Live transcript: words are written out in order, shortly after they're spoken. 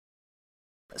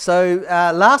So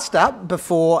last up,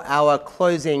 before our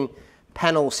closing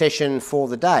panel session for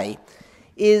the day,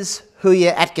 is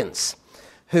Huya Atkins,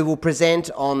 who will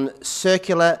present on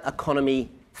circular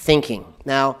economy thinking.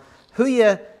 Now,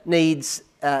 Huya needs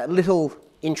little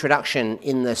introduction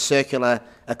in the circular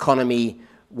economy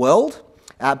world,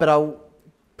 but I'll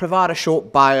provide a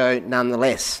short bio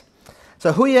nonetheless.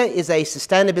 So Huya is a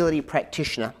sustainability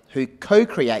practitioner who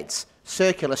co-creates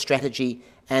circular strategy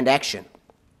and action.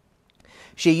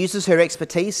 She uses her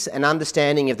expertise and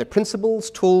understanding of the principles,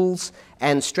 tools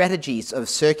and strategies of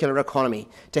circular economy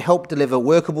to help deliver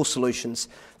workable solutions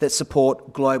that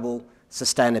support global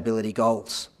sustainability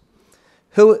goals.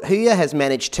 Huya has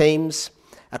managed teams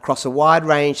across a wide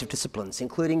range of disciplines,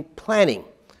 including planning,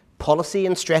 policy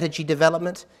and strategy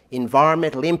development,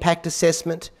 environmental impact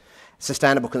assessment,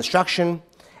 sustainable construction,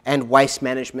 and waste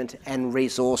management and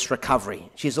resource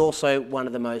recovery. She's also one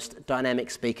of the most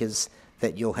dynamic speakers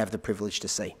that you'll have the privilege to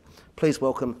see. Please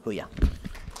welcome Huya.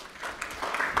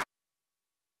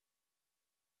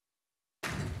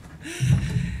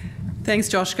 Thanks,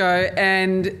 Joshko,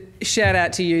 and shout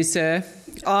out to you, sir.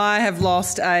 I have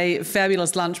lost a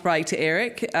fabulous lunch break to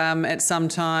Eric at some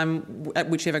time, at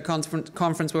whichever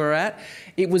conference we were at.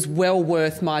 It was well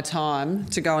worth my time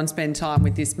to go and spend time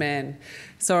with this man.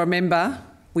 So remember,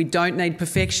 we don't need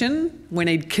perfection, we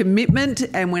need commitment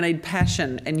and we need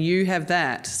passion, and you have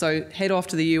that. So head off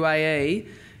to the UAE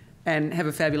and have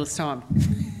a fabulous time.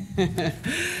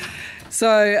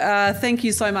 So thank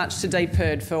you so much to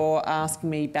DPIRD for asking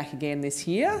me back again this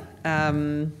year.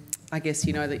 I guess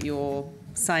you know that you're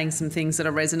saying some things that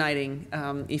are resonating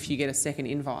if you get a second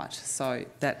invite. So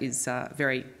that is a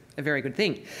very good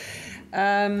thing.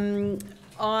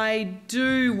 I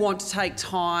do want to take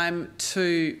time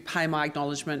to pay my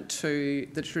acknowledgement to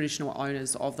the traditional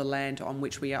owners of the land on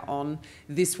which we are on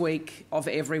this week of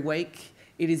every week.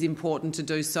 It is important to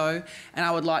do so, and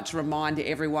I would like to remind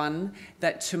everyone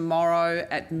that tomorrow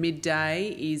at midday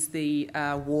is the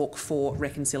Walk for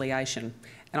Reconciliation.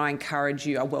 And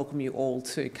I welcome you all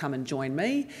to come and join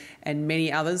me and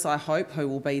many others, I hope, who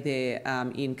will be there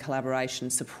in collaboration,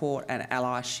 support and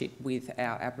allyship with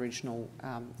our Aboriginal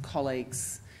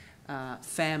colleagues,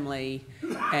 family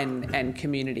and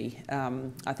community.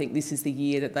 I think this is the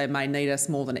year that they may need us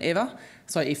more than ever.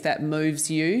 So if that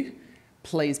moves you,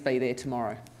 please be there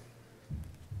tomorrow.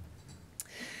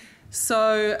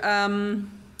 So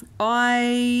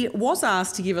I was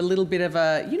asked to give a little bit of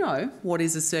what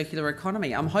is a circular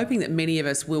economy? I'm hoping that many of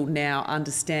us will now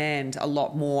understand a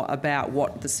lot more about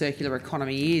what the circular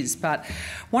economy is. But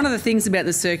one of the things about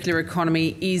the circular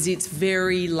economy is it's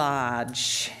very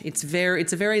large. It's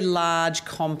a very large,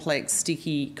 complex,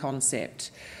 sticky concept.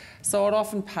 So it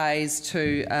often pays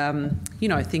to,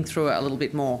 think through it a little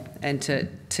bit more and to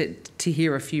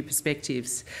hear a few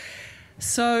perspectives.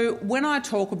 So when I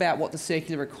talk about what the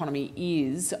circular economy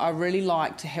is, I really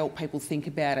like to help people think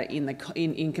about it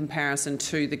in comparison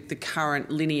to the current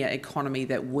linear economy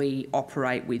that we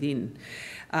operate within.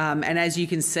 And as you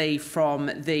can see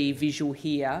from the visual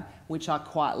here, which I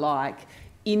quite like,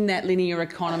 in that linear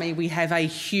economy we have a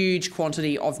huge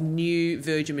quantity of new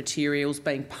virgin materials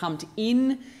being pumped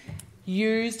in,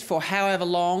 used for however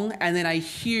long, and then a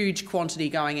huge quantity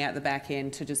going out the back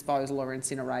end to disposal or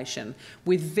incineration,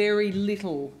 with very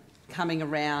little coming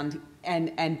around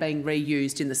and being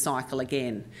reused in the cycle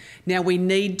again. Now we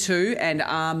need to and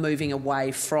are moving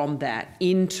away from that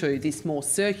into this more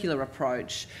circular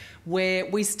approach where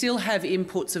we still have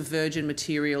inputs of virgin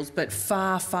materials but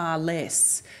far, far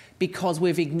less, because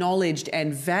we've acknowledged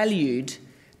and valued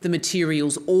the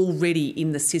materials already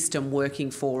in the system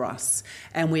working for us,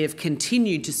 and we have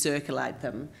continued to circulate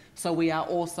them. So we are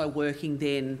also working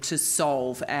then to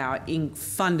solve our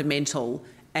fundamental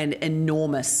and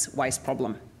enormous waste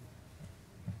problem.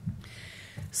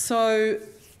 So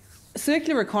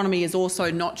circular economy is also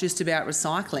not just about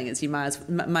recycling, as you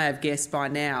may have guessed by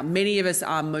now. Many of us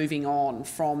are moving on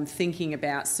from thinking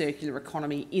about circular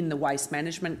economy in the waste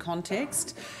management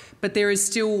context, but there is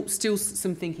still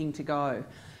some thinking to go.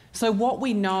 So what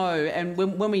we know, and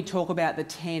when we talk about the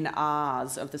 10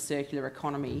 R's of the circular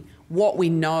economy, what we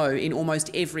know in almost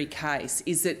every case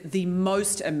is that the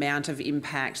most amount of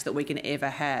impact that we can ever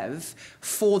have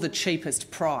for the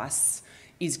cheapest price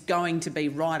is going to be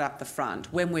right up the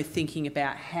front when we're thinking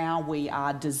about how we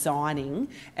are designing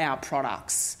our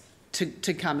products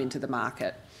to come into the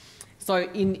market. So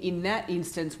in that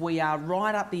instance, we are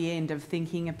right up the end of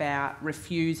thinking about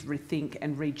refuse, rethink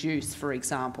and reduce, for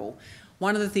example.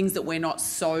 One of the things that we're not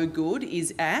so good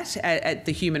is at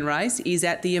the human race is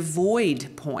at the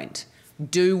avoid point.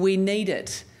 Do we need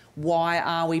it? Why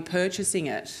are we purchasing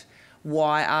it?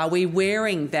 Why are we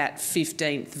wearing that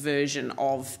 15th version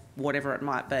of whatever it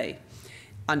might be?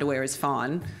 Underwear is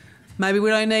fine. Maybe we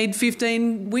don't need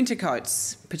 15 winter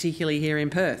coats, particularly here in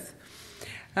Perth.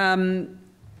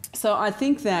 So I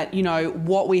think that, you know,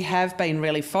 what we have been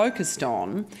really focused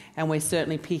on, and we're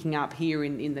certainly picking up here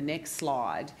in the next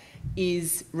slide,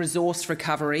 is resource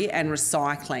recovery and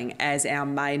recycling as our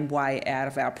main way out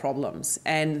of our problems.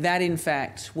 And that, in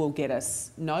fact, will get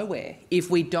us nowhere if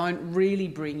we don't really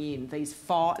bring in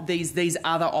these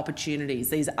other opportunities,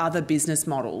 these other business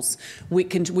models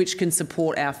which can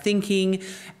support our thinking,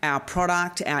 our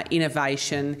product, our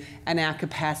innovation, and our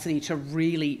capacity to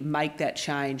really make that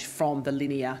change from the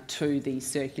linear to the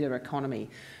circular economy.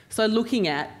 So looking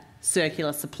at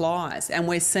circular supplies, and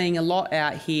we're seeing a lot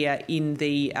out here in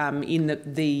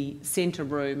the centre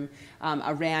room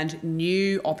around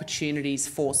new opportunities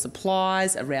for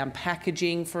supplies, around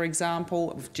packaging, for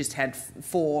example. We've just had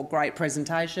 4 great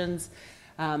presentations,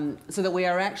 so that we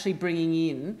are actually bringing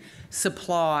in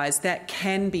supplies that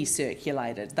can be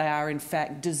circulated. They are in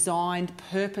fact designed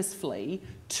purposefully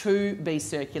to be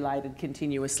circulated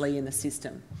continuously in the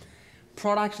system.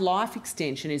 Product life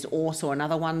extension is also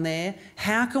another one there.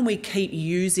 How can we keep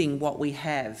using what we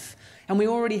have? And we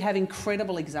already have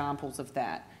incredible examples of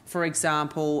that. For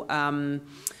example,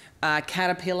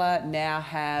 Caterpillar now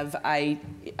have a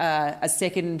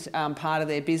second part of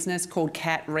their business called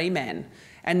Cat Reman.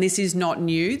 And this is not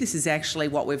new. This is actually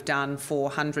what we've done for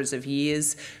hundreds of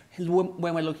years.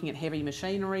 When we're looking at heavy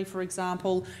machinery, for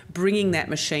example, bringing that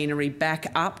machinery back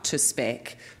up to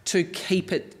spec to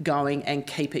keep it going and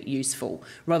keep it useful,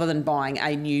 rather than buying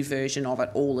a new version of it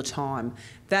all the time.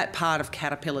 That part of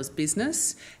Caterpillar's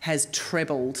business has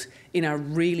trebled in a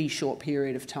really short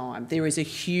period of time. There is a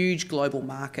huge global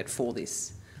market for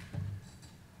this.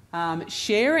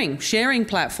 Sharing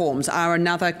platforms are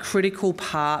another critical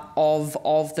part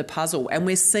of the puzzle, and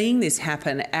we're seeing this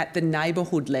happen at the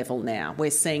neighbourhood level now.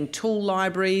 We're seeing tool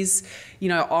libraries. You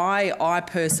know, I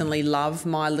personally love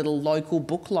my little local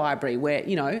book library where,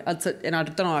 you know, and I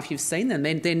don't know if you've seen them,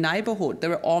 they're neighbourhood.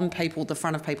 They're on the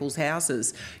front of people's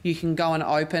houses. You can go and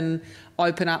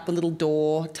open up the little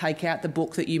door, take out the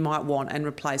book that you might want and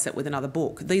replace it with another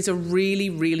book. These are really,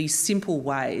 really simple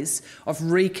ways of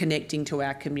reconnecting to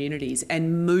our communities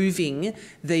and moving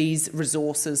these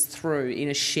resources through in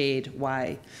a shared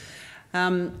way.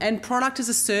 And product as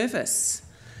a service.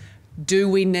 Do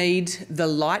we need the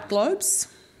light globes,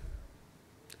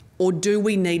 or do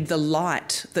we need the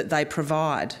light that they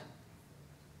provide?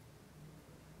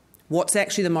 What's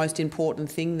actually the most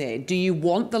important thing there? Do you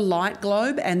want the light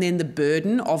globe and then the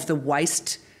burden of the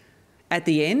waste at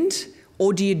the end?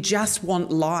 Or do you just want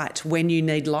light when you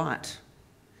need light?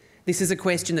 This is a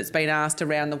question that's been asked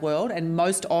around the world, and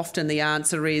most often the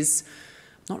answer is,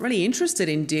 I'm not really interested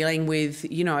in dealing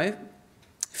with, you know,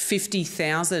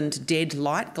 50,000 dead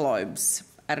light globes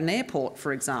at an airport,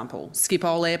 for example.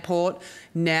 Schiphol Airport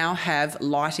now have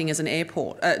lighting as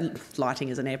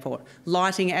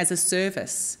a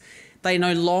service. They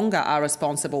no longer are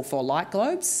responsible for light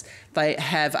globes. They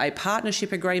have a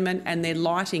partnership agreement, and their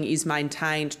lighting is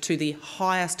maintained to the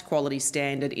highest quality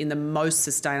standard in the most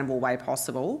sustainable way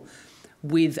possible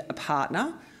with a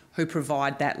partner who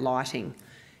provide that lighting.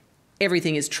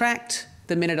 Everything is tracked.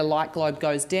 The minute a light globe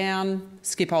goes down,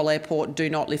 Schiphol Airport do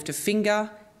not lift a finger.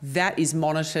 That is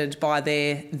monitored by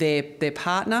their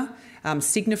partner,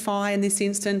 Signify in this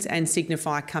instance, and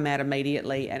Signify come out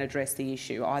immediately and address the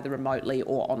issue, either remotely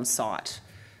or on site.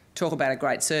 Talk about a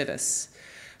great service.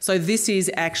 So this is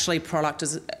actually product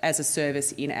as a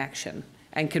service in action,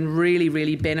 and can really,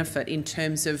 really benefit in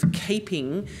terms of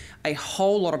keeping a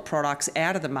whole lot of products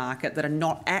out of the market that are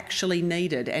not actually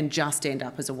needed and just end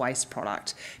up as a waste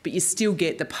product. But you still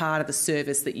get the part of the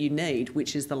service that you need,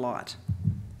 which is the light.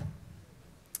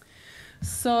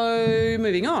 So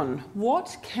moving on,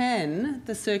 what can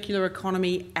the circular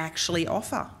economy actually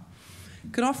offer?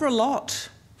 It can offer a lot.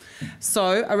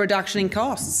 So a reduction in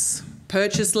costs,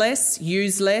 purchase less,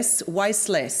 use less, waste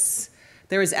less.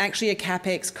 There is actually a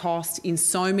CapEx cost in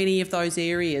so many of those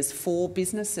areas for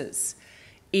businesses.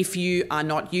 If you are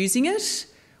not using it,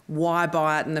 why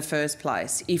buy it in the first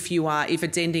place? If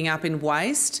it's ending up in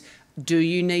waste, do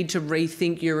you need to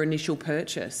rethink your initial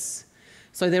purchase?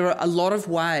 So there are a lot of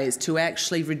ways to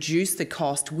actually reduce the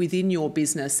cost within your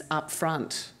business up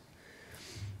front.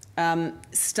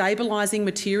 Stabilising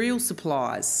material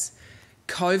supplies.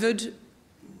 COVID,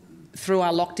 through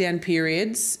our lockdown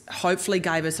periods, hopefully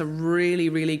gave us a really,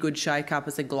 really good shake-up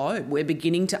as a globe. We're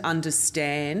beginning to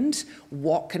understand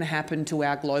what can happen to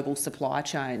our global supply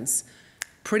chains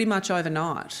pretty much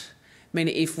overnight. I mean,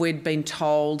 if we'd been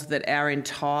told that our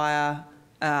entire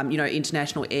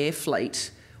international air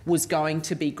fleet was going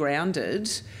to be grounded,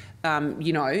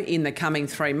 in the coming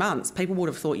 3 months, people would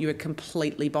have thought you were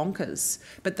completely bonkers.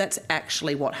 But that's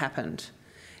actually what happened.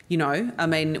 We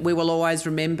will always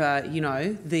remember,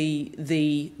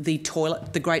 the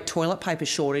great toilet paper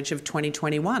shortage of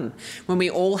 2021, when we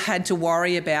all had to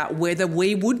worry about whether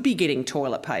we would be getting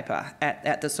toilet paper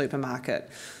at the supermarket.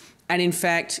 And in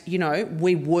fact,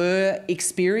 we were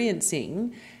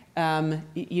experiencing,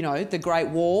 the Great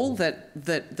Wall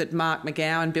that Mark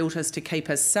McGowan built us to keep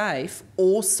us safe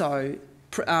also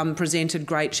presented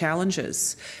great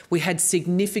challenges. We had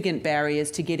significant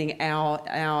barriers to getting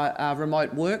our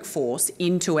remote workforce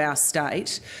into our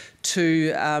state. A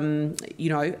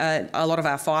lot of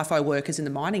our FIFO workers in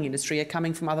the mining industry are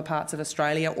coming from other parts of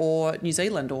Australia or New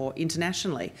Zealand or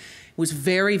internationally. It was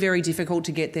very, very difficult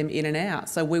to get them in and out.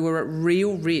 So we were at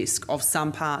real risk of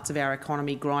some parts of our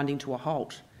economy grinding to a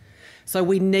halt. So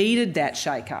we needed that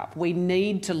shake-up. We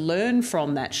need to learn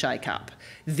from that shake-up.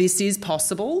 This is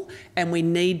possible, and we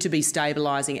need to be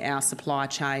stabilising our supply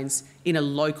chains in a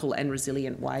local and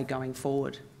resilient way going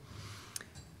forward.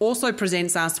 Also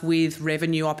presents us with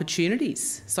revenue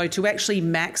opportunities, so to actually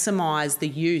maximise the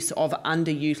use of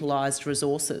underutilised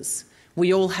resources.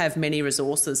 We all have many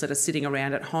resources that are sitting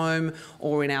around at home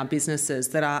or in our businesses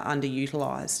that are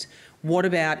underutilised. What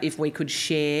about if we could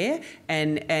share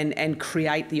and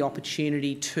create the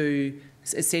opportunity to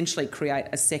essentially create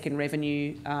a second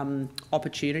revenue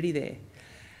opportunity there?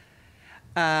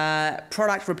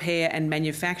 Product repair and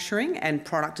manufacturing and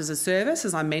product as a service,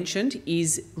 as I mentioned,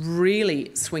 is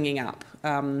really swinging up.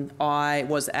 I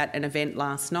was at an event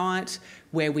last night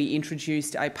where we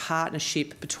introduced a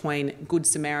partnership between Good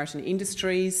Samaritan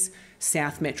Industries,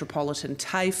 South Metropolitan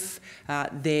TAFE,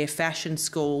 their fashion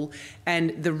school,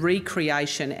 and the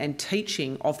recreation and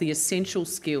teaching of the essential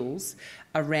skills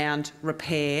around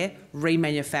repair,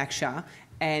 remanufacture,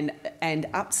 and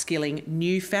upskilling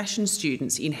new fashion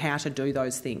students in how to do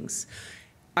those things.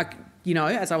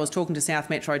 As I was talking to South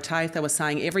Metro TAFE, they were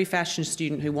saying every fashion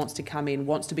student who wants to come in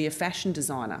wants to be a fashion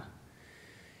designer.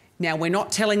 Now, we're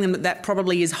not telling them that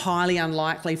probably is highly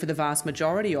unlikely for the vast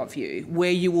majority of you. Where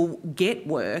you will get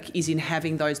work is in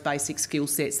having those basic skill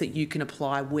sets that you can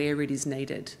apply where it is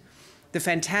needed. The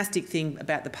fantastic thing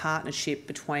about the partnership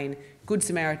between Good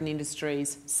Samaritan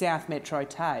Industries, South Metro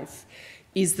TAFE,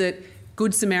 is that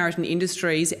Good Samaritan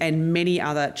Industries and many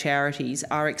other charities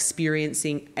are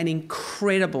experiencing an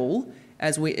incredible,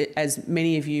 as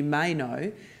many of you may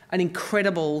know, an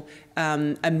incredible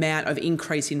amount of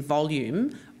increase in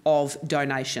volume of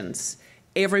donations.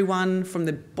 Everyone from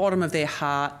the bottom of their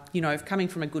heart, coming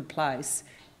from a good place,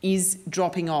 is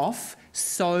dropping off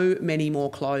so many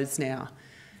more clothes now.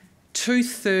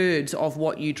 2/3 of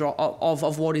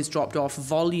what is dropped off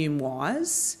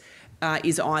volume-wise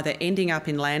is either ending up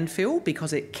in landfill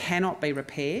because it cannot be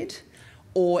repaired,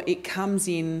 or it comes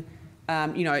in,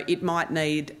 it might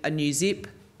need a new zip,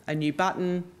 a new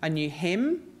button, a new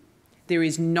hem. There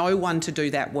is no one to do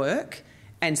that work.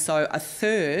 And so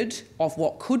 1/3 of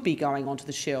what could be going onto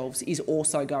the shelves is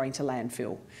also going to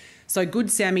landfill. So Good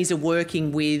Sammies are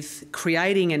working with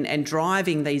creating and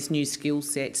driving these new skill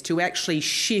sets to actually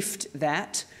shift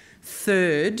that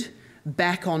 1/3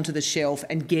 back onto the shelf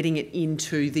and getting it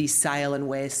into the sale and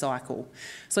wear cycle.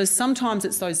 So sometimes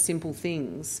it's those simple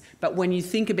things, but when you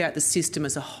think about the system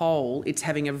as a whole, it's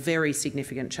having a very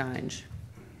significant change.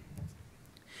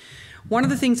 One of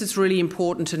the things that's really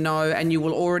important to know, and you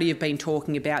will already have been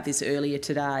talking about this earlier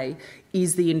today,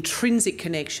 is the intrinsic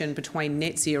connection between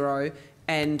net zero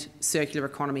and circular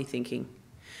economy thinking.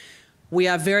 We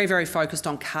are very, very focused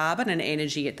on carbon and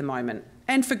energy at the moment,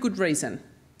 and for good reason.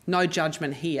 No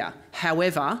judgment here.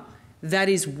 However, that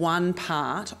is one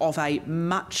part of a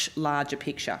much larger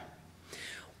picture.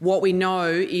 What we know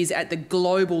is at the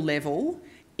global level,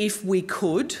 if we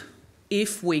could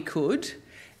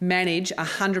manage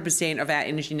 100% of our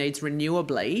energy needs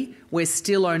renewably, we're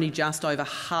still only just over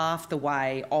half the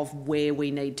way of where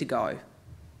we need to go.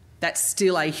 That's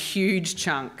still a huge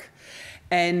chunk.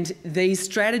 And these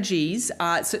strategies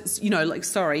are, so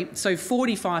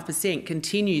 45%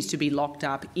 continues to be locked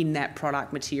up in that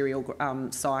product material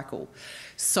cycle.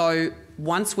 So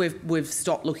once we've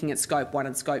stopped looking at Scope 1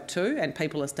 and Scope 2, and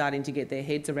people are starting to get their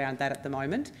heads around that at the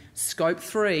moment, Scope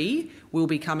 3 will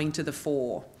be coming to the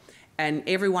fore. And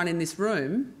everyone in this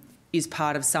room is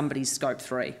part of somebody's Scope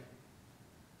 3.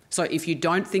 So if you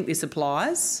don't think this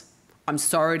applies, I'm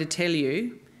sorry to tell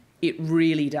you, it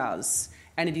really does.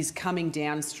 And it is coming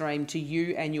downstream to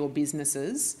you and your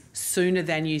businesses sooner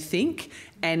than you think,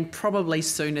 and probably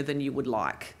sooner than you would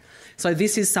like. So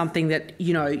this is something that,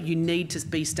 you need to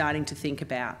be starting to think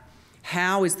about.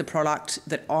 How is the product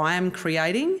that I am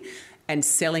creating and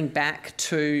selling back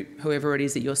to whoever it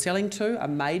is that you're selling to, a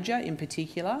major in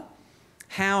particular,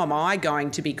 how am I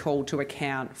going to be called to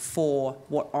account for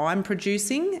what I'm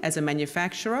producing as a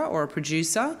manufacturer or a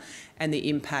producer and the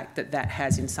impact that that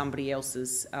has in somebody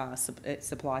else's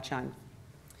supply chain?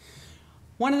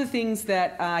 One of the things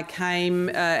that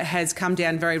has come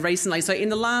down very recently, so in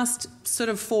the last sort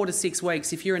of 4 to 6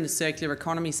 weeks, if you're in the circular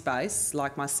economy space,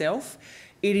 like myself,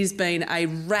 it has been a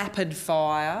rapid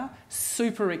fire,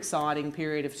 super exciting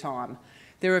period of time.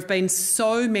 There have been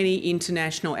so many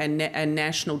international and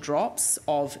national drops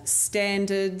of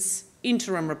standards,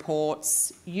 interim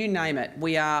reports, you name it.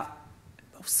 We are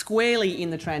squarely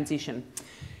in the transition.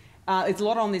 There's a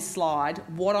lot on this slide.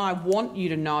 What I want you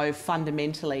to know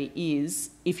fundamentally is,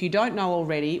 if you don't know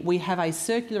already, we have a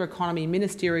circular economy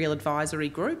ministerial advisory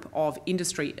group of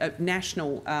industry,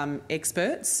 national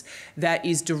experts that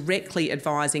is directly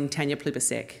advising Tanya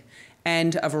Plibersek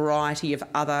and a variety of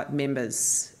other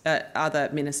members, other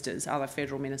ministers, other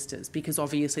federal ministers, because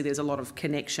obviously there's a lot of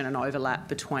connection and overlap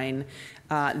between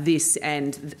this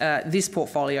and this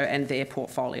portfolio and their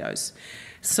portfolios.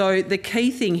 So the key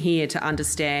thing here to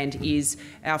understand is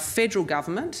our federal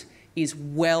government is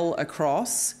well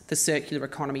across the circular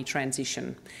economy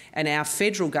transition, and our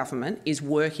federal government is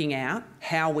working out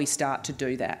how we start to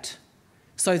do that.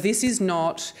 So this is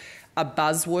not a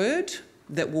buzzword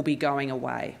that will be going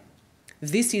away.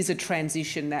 This is a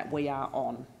transition that we are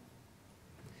on.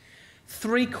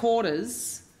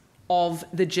 3/4 of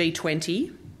the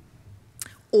G20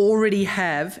 already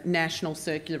have national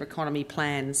circular economy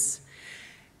plans.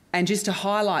 And just to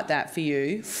highlight that for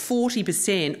you,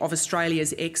 40% of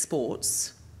Australia's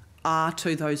exports are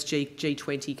to those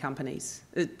G20 companies,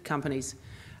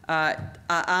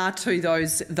 are to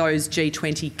those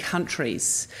G20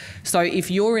 countries. So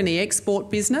if you're in the export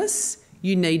business,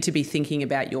 you need to be thinking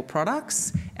about your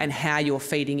products and how you're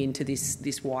feeding into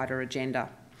this wider agenda.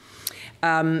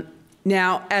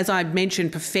 Now, as I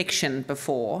mentioned perfection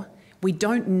before, we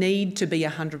don't need to be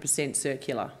 100%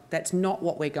 circular. That's not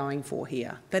what we're going for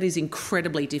here. That is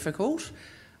incredibly difficult.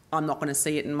 I'm not going to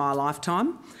see it in my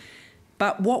lifetime.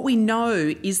 But what we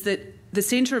know is that the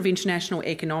Centre of International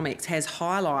Economics has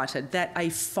highlighted that a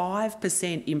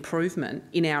 5% improvement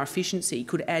in our efficiency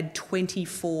could add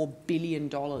 $24 billion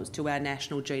to our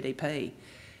national GDP.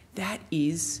 That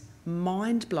is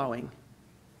mind-blowing.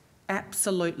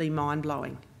 Absolutely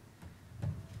mind-blowing.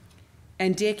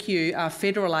 And DECU, our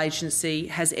federal agency,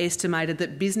 has estimated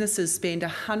that businesses spend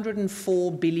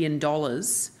 $104 billion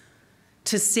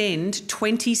to send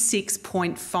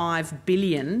 $26.5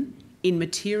 billion in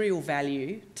material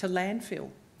value to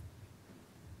landfill.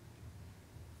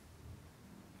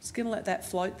 Just going to let that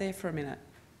float there for a minute.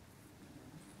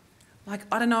 Like,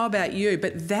 I don't know about you,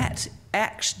 but that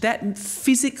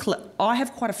physical, I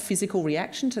have quite a physical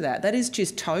reaction to that. That is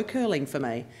just toe curling for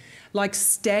me. Like,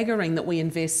 staggering that we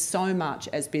invest so much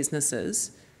as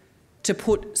businesses to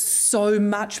put so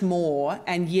much more,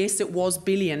 and yes, it was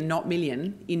billion, not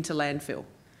million, into landfill.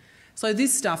 So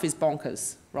this stuff is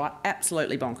bonkers, right?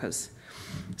 Absolutely bonkers.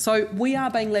 So we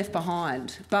are being left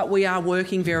behind, but we are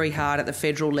working very hard at the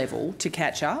federal level to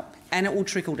catch up, and it will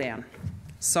trickle down.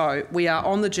 So we are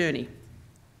on the journey.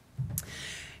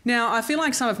 Now, I feel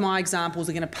like some of my examples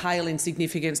are going to pale in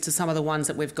significance to some of the ones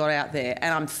that we've got out there,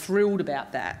 and I'm thrilled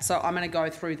about that. So I'm going to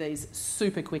go through these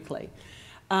super quickly.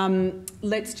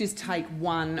 Let's just take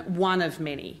one of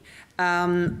many.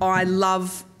 I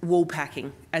love wool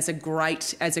packing as a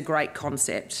great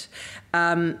concept.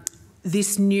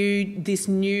 This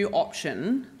new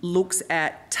option looks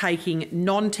at taking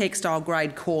non-textile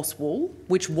grade coarse wool,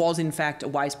 which was in fact a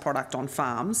waste product on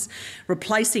farms,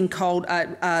 replacing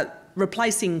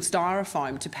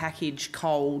styrofoam to package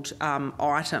cold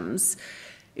items.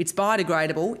 It's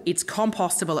biodegradable, it's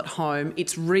compostable at home,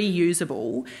 it's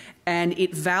reusable, and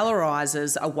it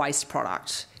valorises a waste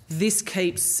product. This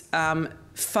keeps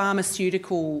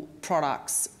pharmaceutical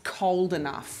products cold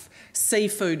enough,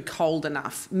 seafood cold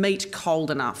enough, meat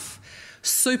cold enough.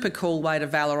 Super cool way to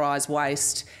valorise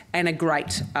waste, and a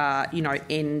great,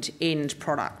 end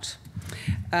product.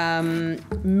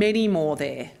 Many more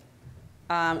there.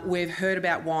 We've heard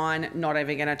about wine, not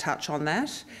even going to touch on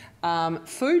that.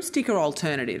 Food sticker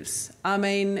alternatives. I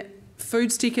mean,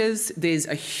 food stickers, there's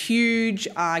a huge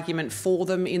argument for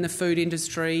them in the food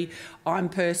industry. I'm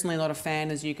personally not a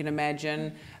fan, as you can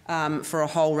imagine, for a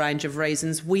whole range of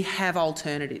reasons. We have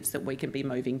alternatives that we can be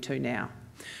moving to now.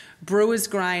 Brewer's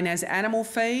grain as animal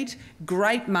feed.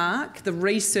 Grape mark, the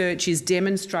research is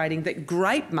demonstrating that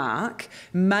grape mark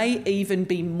may even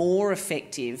be more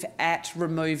effective at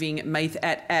removing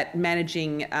at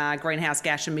managing greenhouse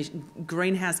gas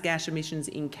emissions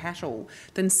in cattle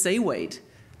than seaweed.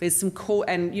 There's some cool,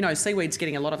 and you know, seaweed's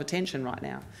getting a lot of attention right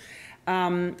now.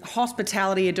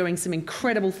 Hospitality are doing some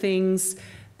incredible things.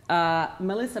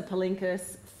 Melissa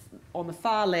Palinkas on the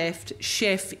far left,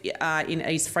 chef in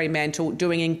East Fremantle,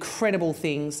 doing incredible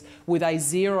things with a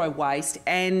zero waste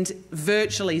and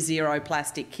virtually zero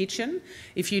plastic kitchen.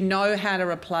 If you know how to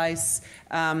replace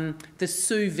the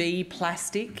sous vide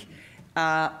plastic,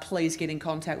 please get in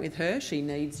contact with her. She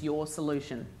needs your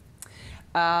solution.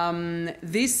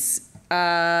 This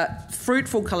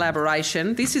fruitful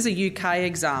collaboration, this is a UK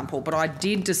example, but I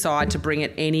did decide to bring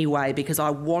it anyway because I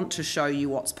want to show you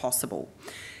what's possible.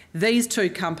 These two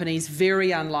companies,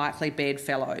 very unlikely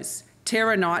bedfellows.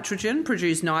 Terra Nitrogen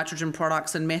produce nitrogen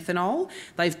products and methanol.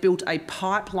 They've built a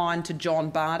pipeline to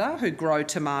John Barter, who grow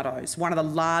tomatoes, one of the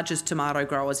largest tomato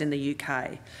growers in the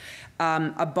UK.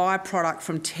 A byproduct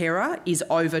from Terra is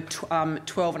over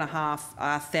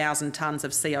 12,500 tonnes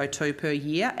of CO2 per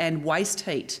year and waste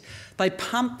heat. They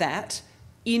pump that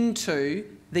into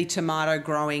the tomato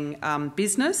growing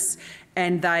business,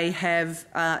 and they have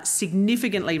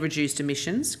significantly reduced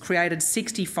emissions, created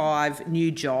 65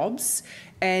 new jobs,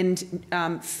 and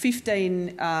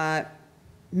 15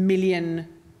 million,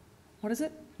 what is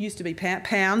it? Used to be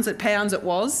pounds it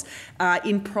was,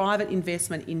 in private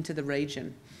investment into the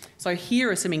region. So here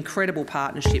are some incredible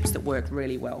partnerships that work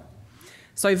really well.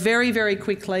 So very, very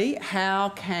quickly, how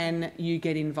can you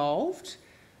get involved?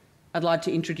 I'd like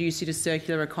to introduce you to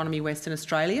Circular Economy Western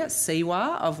Australia,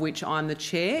 CEWA, of which I'm the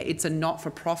chair. It's a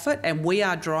not-for-profit, and we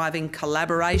are driving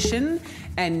collaboration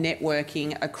and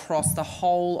networking across the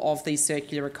whole of the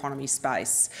circular economy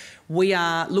space. We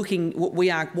are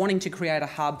wanting to create a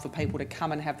hub for people to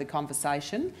come and have the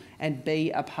conversation and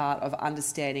be a part of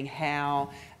understanding how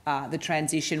the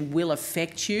transition will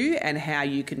affect you and how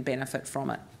you can benefit from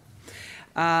it.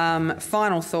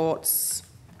 Final thoughts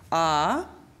are: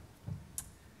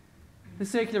 the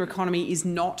circular economy is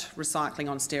not recycling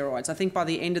on steroids. I think by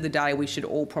the end of the day, we should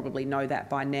all probably know that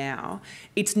by now.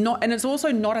 It's not, and it's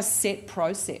also not a set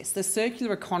process. The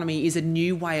circular economy is a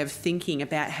new way of thinking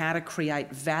about how to create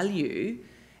value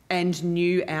and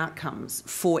new outcomes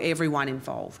for everyone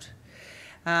involved.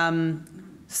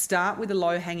 Start with the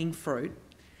low-hanging fruit.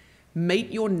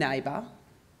 Meet your neighbour.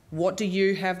 What do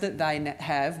you have that they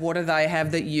have? What do they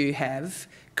have that you have?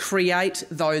 Create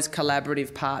those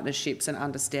collaborative partnerships and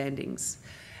understandings.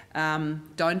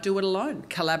 Don't do it alone.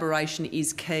 Collaboration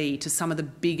is key to some of the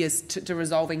biggest, to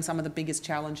resolving some of the biggest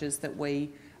challenges that we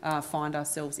find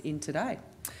ourselves in today.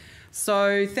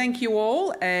 So thank you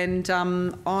all, and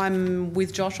I'm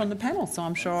with Josh on the panel, so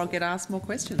I'm sure I'll get asked more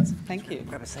questions. Thank you.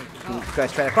 Grab a seat. You can go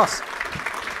straight across.